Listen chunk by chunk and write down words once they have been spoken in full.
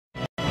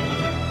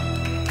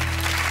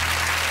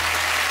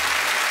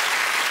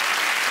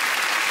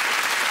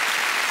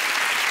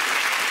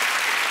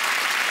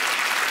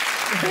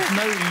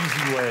no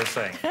easy way of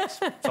saying this,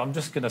 so I'm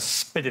just going to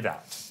spit it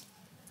out.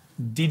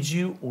 Did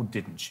you or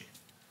didn't you?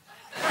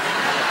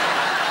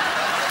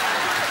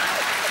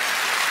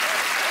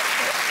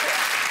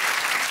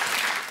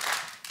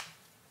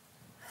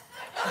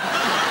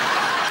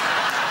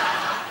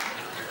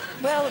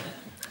 Well,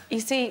 you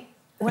see,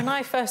 when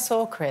I first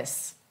saw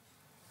Chris,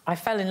 I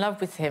fell in love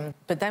with him,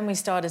 but then we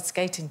started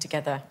skating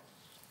together,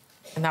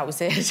 and that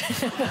was it.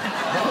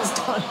 That was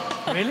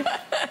done. Really?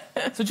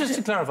 So just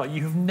to clarify,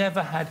 you've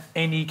never had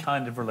any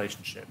kind of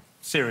relationship?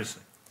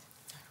 Seriously?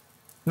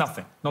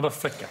 Nothing? Not a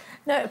flicker?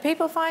 No,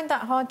 people find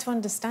that hard to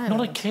understand.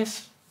 Not a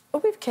kiss?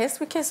 Well, we've kissed.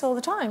 We kiss all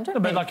the time, don't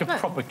we? But like a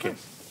proper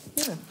kiss?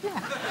 Yeah. Yeah,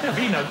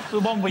 but, you know, the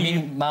one where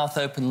you... Mouth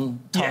open,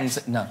 tongues...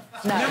 Yes. No.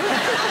 No.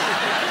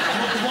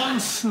 Not one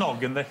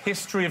snog in the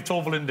history of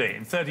Torvill and Dean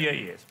in 38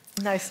 years?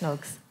 No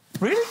snogs.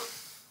 Really?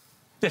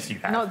 Yes, you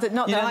have. Not that You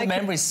know, I the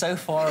memory's so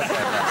far ago.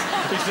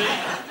 You see?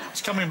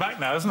 It's coming back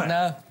now, isn't it?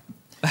 No.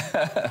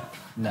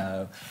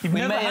 No. You've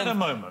never had a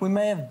moment? We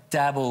may have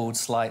dabbled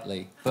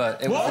slightly,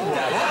 but it wasn't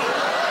dabbled.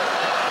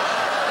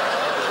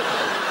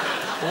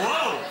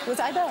 Whoa! Was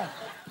I there?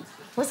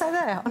 Was I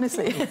there,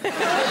 honestly? Would you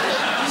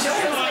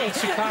like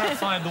to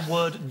clarify the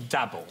word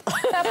dabble?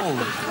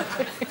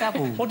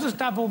 Dabble. What does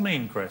dabble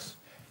mean, Chris?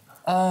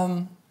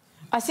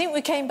 I think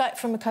we came back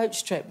from a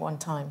coach trip one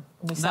time.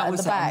 And we sat That at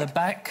was the back. on the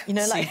back you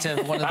know, like... seat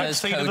of one of Back those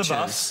seat coaches. of the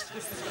bus.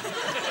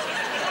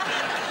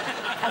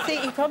 I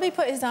think he probably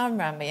put his arm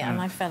around me and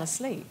I fell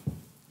asleep.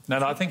 No,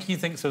 I think he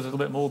thinks there's a little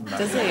bit more than that.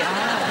 Does he?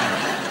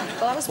 Ah.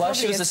 Well, I was While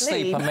probably she was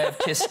asleep, I may have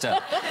kissed her.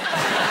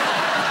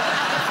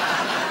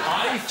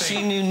 I think...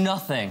 She knew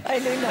nothing. I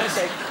knew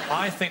nothing.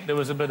 I think there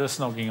was a bit of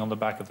snogging on the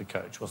back of the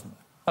coach, wasn't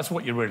there? That's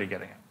what you're really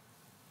getting at.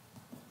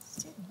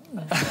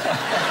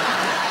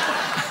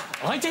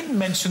 I didn't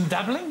mention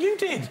dabbling, you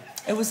did.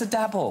 It was a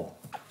dabble.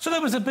 So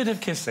there was a bit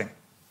of kissing.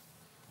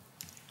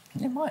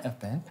 It might have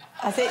been.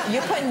 I think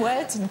you're putting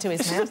words into his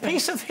This mouth. is a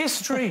piece of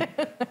history.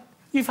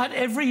 You've had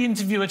every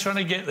interviewer trying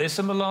to get this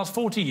in the last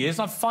 40 years,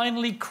 and I've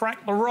finally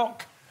cracked the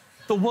rock.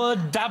 The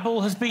word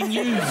dabble has been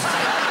used.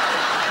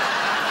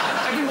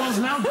 Everyone's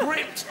now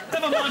gripped.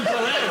 Never mind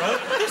Bolero.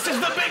 This is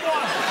the big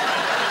one.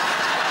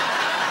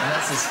 And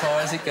that's as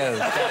far as it goes.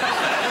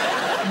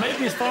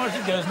 Maybe as far as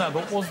it goes now,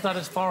 but was that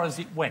as far as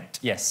it went?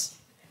 Yes.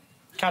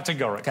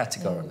 Categorically.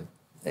 Categorically.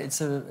 It's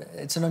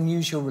an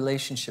unusual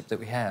relationship that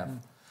we have.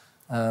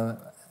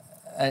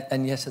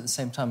 And yet, at the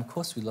same time, of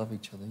course, we love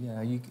each other.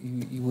 Yeah,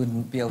 you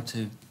wouldn't be able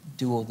to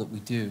do all that we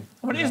do.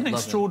 I mean, it is an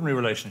extraordinary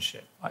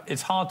relationship.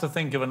 It's hard to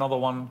think of another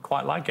one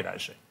quite like it,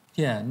 actually.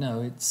 Yeah,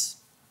 no, it's...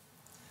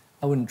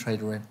 I wouldn't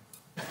trade her in.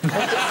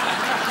 Thank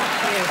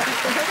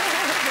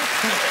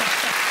you.